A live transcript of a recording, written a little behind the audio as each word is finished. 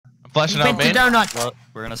Flashing out, man. Donut. Well,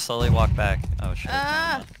 we're gonna slowly walk back. Oh shit.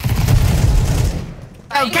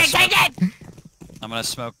 Okay, take it! I'm gonna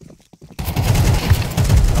smoke. Don't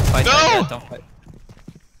fight that yet, don't fight.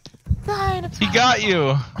 He got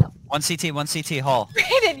you. One CT, Hall.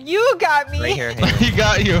 Brayden, you got me! Right here, Haley. He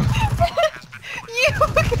got you. You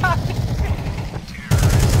got me!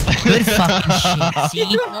 Good fucking shit,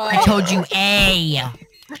 see? I told you A.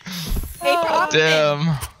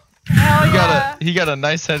 Damn. Hell yeah. He got a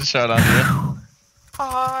nice headshot on you.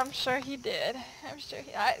 Oh, I'm sure he did. I'm sure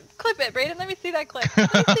he... clip it, Brayden. Let me see that clip.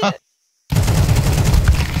 Let me see it.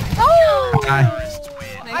 Oh!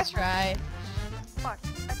 Nice try. Fuck,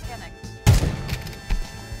 I panicked.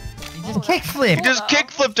 You just kickflip. He just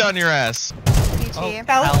kickflipped on your ass. BT.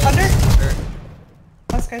 Palace under?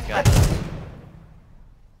 Let's go. Got this.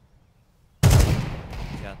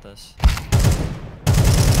 Got this.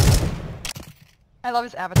 I love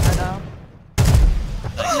his avatar though.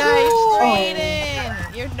 Nice,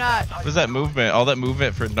 Brayden! You're not. What was that movement? All that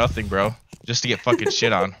movement for nothing, bro. Just to get fucking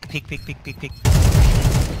shit on. Peek.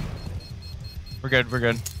 We're good.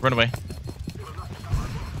 Run away.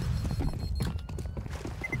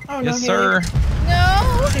 Oh, no, Yes, sir.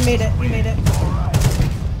 No! You made it.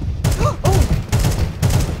 Oh!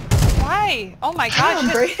 Why? Oh my god, Damn,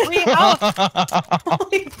 she has Brayden. 3 health.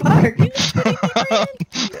 Holy fuck!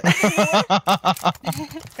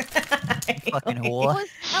 Fucking whore.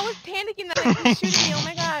 I was panicking that he was shooting me. Oh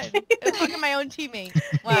my god! It was fucking my own teammate.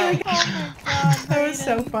 Wow. Oh my god! That was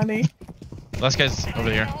so funny. Last guy's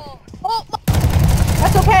over here. Oh,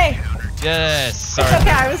 that's okay. Yes. Sorry. It's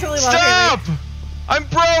okay. I was really lucky. Stop! I'm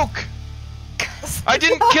broke. I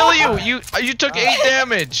didn't kill you. You took 8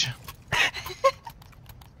 damage.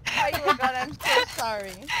 Oh my god! I'm so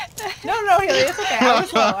sorry. No, Haley, it's okay. I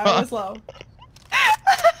was low.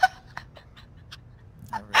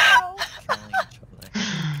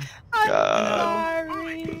 I'm God.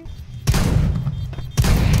 sorry.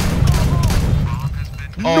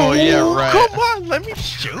 Oh yeah, right. Come on, let me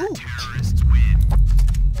shoot.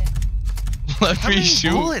 Let How me many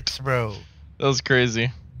shoot. bullets, bro? That was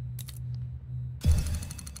crazy.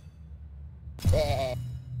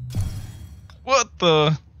 What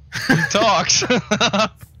the? He talks. Is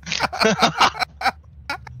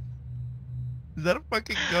that a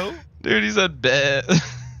fucking goat? Dude, he said bet.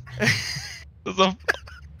 That's a...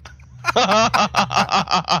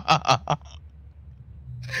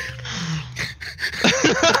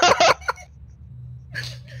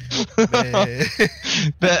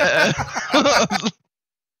 Bet.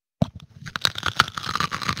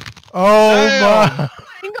 Oh my!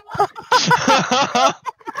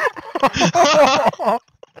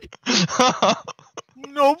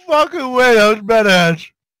 No fucking way! That was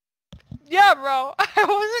badass. Yeah, bro. I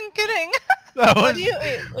wasn't kidding. That What was.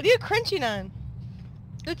 are you crunching on?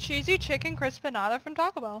 The cheesy chicken crispinata from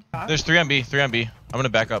Taco Bell. There's 3 on B. I'm gonna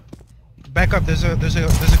back up. Back up. There's a gun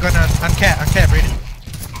on cat, Brayden.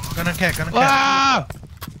 Gun on cat. Ah!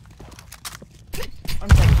 I'm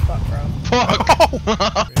saying fuck, bro. Fuck!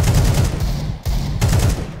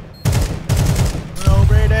 No,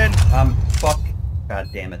 Brayden. Fuck. God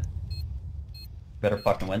damn it. Better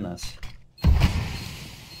fucking win this.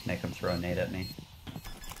 Make him throw a nade at me.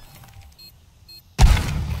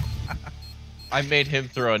 I made him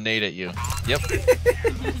throw a nade at you. Yep.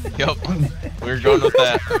 Yep. We're going with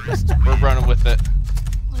that. We're running with it.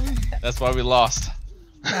 That's why we lost.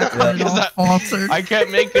 I kept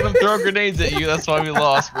making him throw grenades at you. That's why we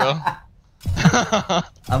lost, bro.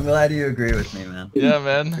 I'm glad you agree with me, man. Yeah,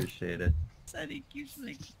 man. Appreciate it.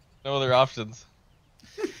 No other options.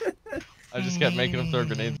 I just kept making him throw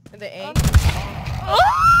grenades. The A.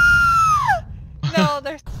 No,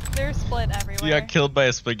 they're split everywhere. You got killed by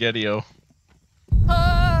a spaghetti-o.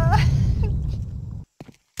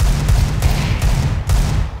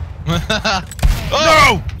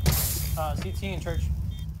 No! CT in church.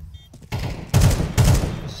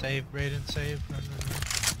 Save, Brayden. Save. Run.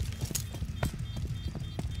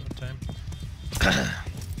 No time.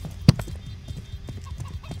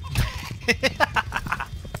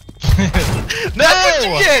 No! That's what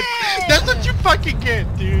you get! That's what you fucking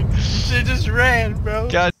get, dude! You just ran, bro.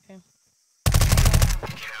 God.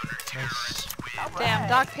 Nice. Damn,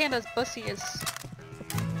 Doc Panda's pussy is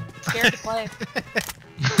scared to play.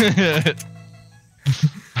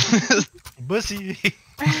 Bussy.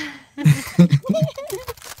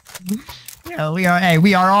 Yeah,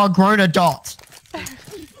 we are all grown adults.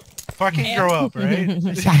 Fucking grow up, right?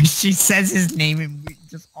 She says his name and we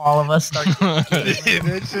just all of us start.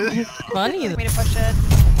 It's just... Funny. Me to push it.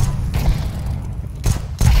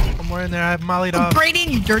 One more in there. I have mollied off. Brayden,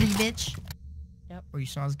 you dirty bitch. Yep. Or you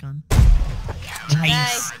saw his gun.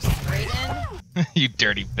 Nice. You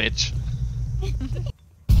dirty bitch.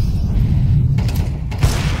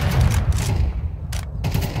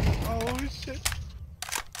 Oh shit.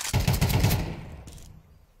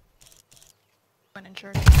 Went in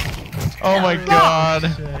church. Oh my god.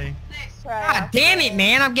 God damn it,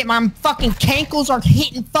 man. I'm getting my fucking cankles are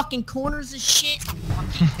hitting fucking corners and shit. I'm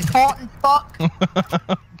getting caught and fuck.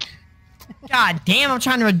 God damn, I'm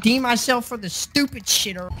trying to redeem myself for the stupid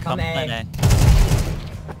shit. Come A. A.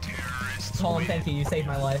 Colin, thank you. You saved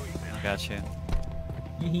my life. Got you.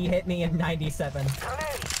 He hit me in 97.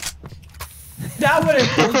 That would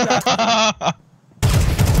have killed us.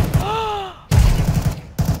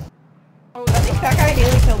 Oh, I think that guy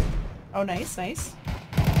Haley killed. Oh, nice, nice.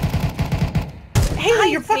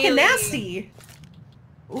 Haley, you're fucking Haley. nasty.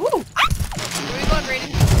 Ooh. Where are we going,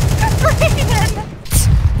 Brayden?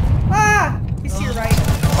 Ah, he's to your right.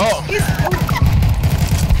 Oh. He's.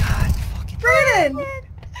 Brayden!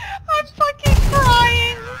 I'm fucking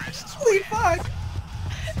crying. Holy fuck!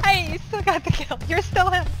 Hey, you still got the kill. You're still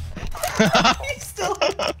him. He's still.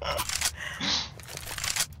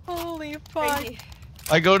 Holy fuck.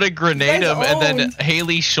 I go to grenade You him guys and then owned.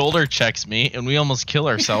 Haley shoulder checks me and we almost kill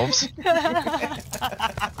ourselves.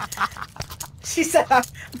 She said, "I'm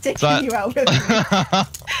taking But- you out with me."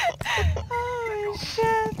 Oh shit.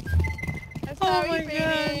 I'm Oh sorry, my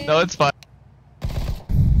baby. No, it's fine.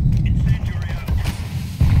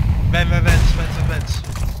 Vents.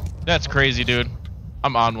 That's crazy, dude.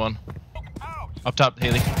 I'm on one. Up top,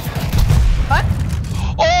 Haley. What?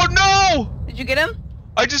 Oh no! Did you get him?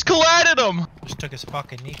 I just collided him! Just took his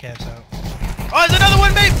fucking kneecaps out. Oh, there's another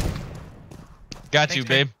one, babe! Got you,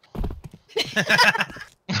 babe.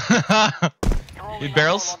 Thanks, Need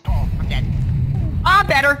barrels? I'm dead. Ah,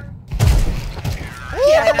 better.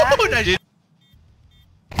 Yeah. Oh, nice.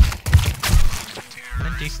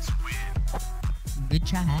 Empty. Good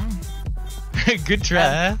try. Good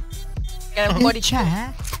try. Got him. What did you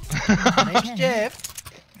try. Nice Jeff.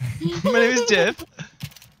 My name is Jeff.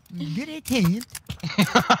 Good attempt.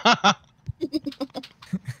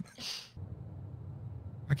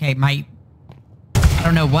 Okay, I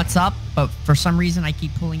don't know what's up, but for some reason I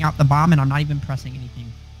keep pulling out the bomb and I'm not even pressing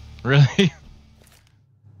anything. Really?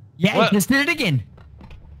 Yeah, What? I just did it again.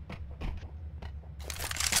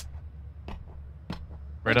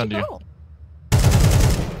 Right under you.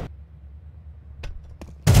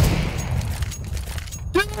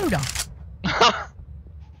 Dude!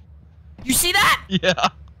 You see that? Yeah.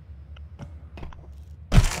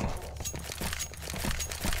 I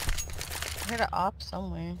heard an op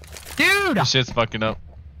somewhere. Dude! This shit's fucking up.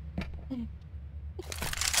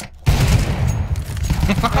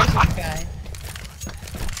 Guy.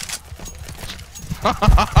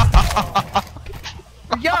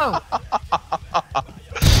 Yo!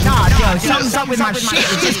 Nah, yo, something's up with my shit.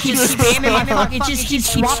 It just keeps spamming my fucking, it just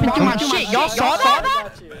keeps swapping through my shit. Y'all saw that?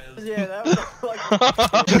 Yeah, that was like.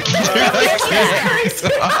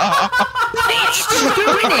 It's still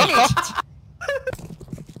doing it!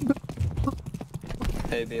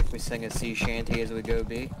 Maybe if we sing a sea shanty as we go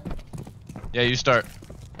B. Yeah, you start.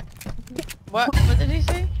 What did he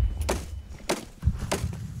say?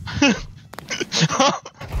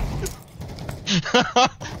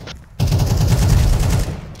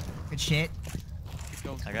 Good shit.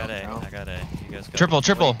 I got A. I got A. You guys got Triple, B.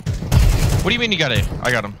 triple. What do you mean you got A?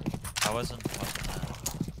 I got him. I wasn't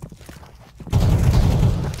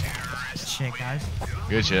Shit, guys.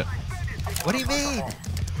 Good shit. What do you mean?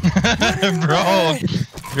 Bro.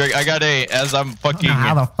 I got A as I'm I don't fucking know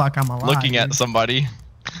how the fuck I'm alive. looking at dude. somebody.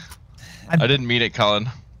 I- I didn't mean it, Colin.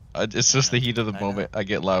 It's just the heat of the I know. moment. I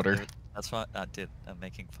get louder. Dude, that's why I did. I'm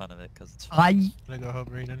making fun of it because it's fun. I I'm gonna go home,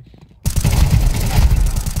 Raiden.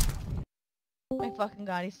 Oh my fucking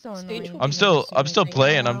god, he's so annoying. I'm still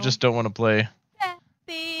playing. I'm just don't want to play.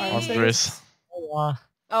 Arms Race. Oh,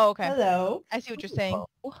 okay. Hello. I see what you're saying.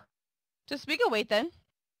 Just we can wait then.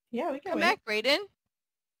 Yeah, we can Come wait. back, Brayden.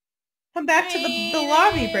 Come back to the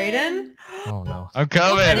lobby, Brayden. Oh no. I'm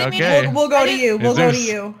coming. I didn't mean- Okay. We'll go to you. We'll Is go there to s-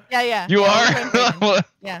 you. Yeah, yeah. You yeah, we'll join Brayden. are.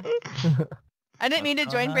 Yeah. I didn't mean to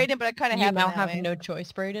join Uh-huh. Brayden, but I kind of You happened now that have way. no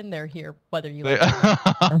choice, Brayden. They're here, whether you They-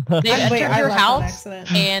 like. They Wait, entered I your left on house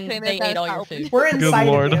accident. and Clean they this ate all your house. food. We're Good inside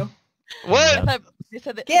lord. of you. What? They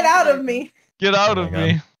said that- Get out of me. Get out Oh of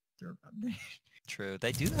my me. True.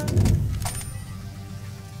 They do that.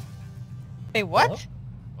 Wait, what?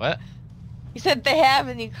 What? You said they have,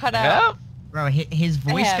 and you cut out. Yeah? Bro, his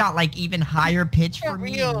voice have- got like even higher pitch For for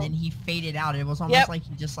me, real. and then he faded out. It was almost Yep. like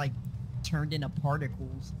he just like turned into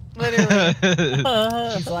particles. Literally.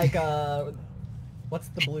 He's like, what's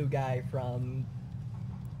the blue guy from?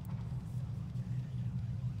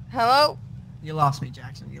 Hello? You lost me,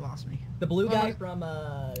 Jackson. You lost me. The blue guy from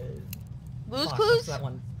Blue's fuck, Clues? what's that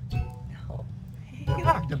one? Oh.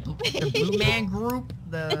 The Blue Man Group.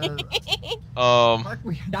 The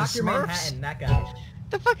Dr. Manhattan, that guy.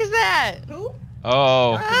 The fuck is that? Who?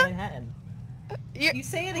 Oh. Dr. Manhattan. You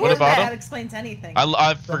say it What again, about that him? explains anything.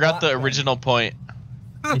 I forgot the original point.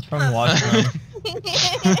 He's from Washington.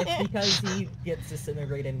 It's because he gets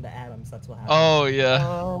disintegrated into atoms, that's what happens. Oh yeah.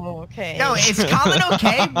 Oh, okay. No, is Colin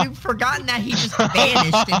okay? We've forgotten that he just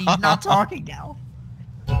vanished and he's not talking now.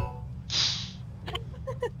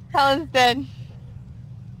 Colin's dead.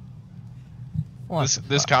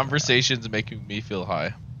 This conversation's making me feel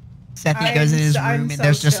high. Seth, goes in his room I'm and so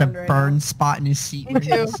there's just a stoned right burn now. spot in his seat. Me where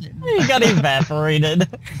he's too. sitting. He got evaporated.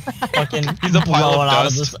 Fucking He's a pile of blowing out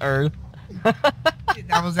of dust. this earth.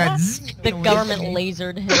 That was that. The government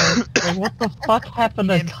lasered him. Like, what the fuck happened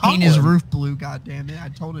to And paint his Colin? roof blue. God damn it! I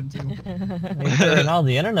told him to. I mean, no,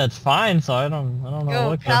 the internet's fine, so I don't know Yo,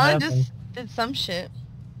 what could Colin happen. just did some shit.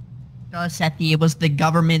 Seth, it was the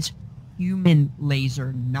government's human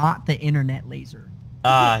laser, not the internet laser.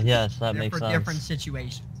 Ah, yes, that They're makes for sense. different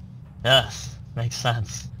situations. Yes, makes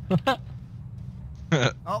sense.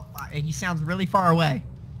 Oh, he sounds really far away.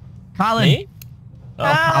 Colin. Me? Oh,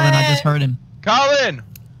 Colin, I just heard him. Colin!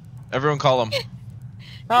 Everyone call him.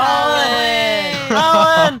 Colin!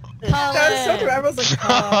 Colin! That was so true. I was like,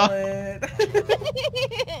 Colin.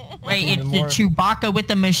 Wait, it's the More- Chewbacca with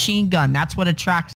the machine gun. That's what attracts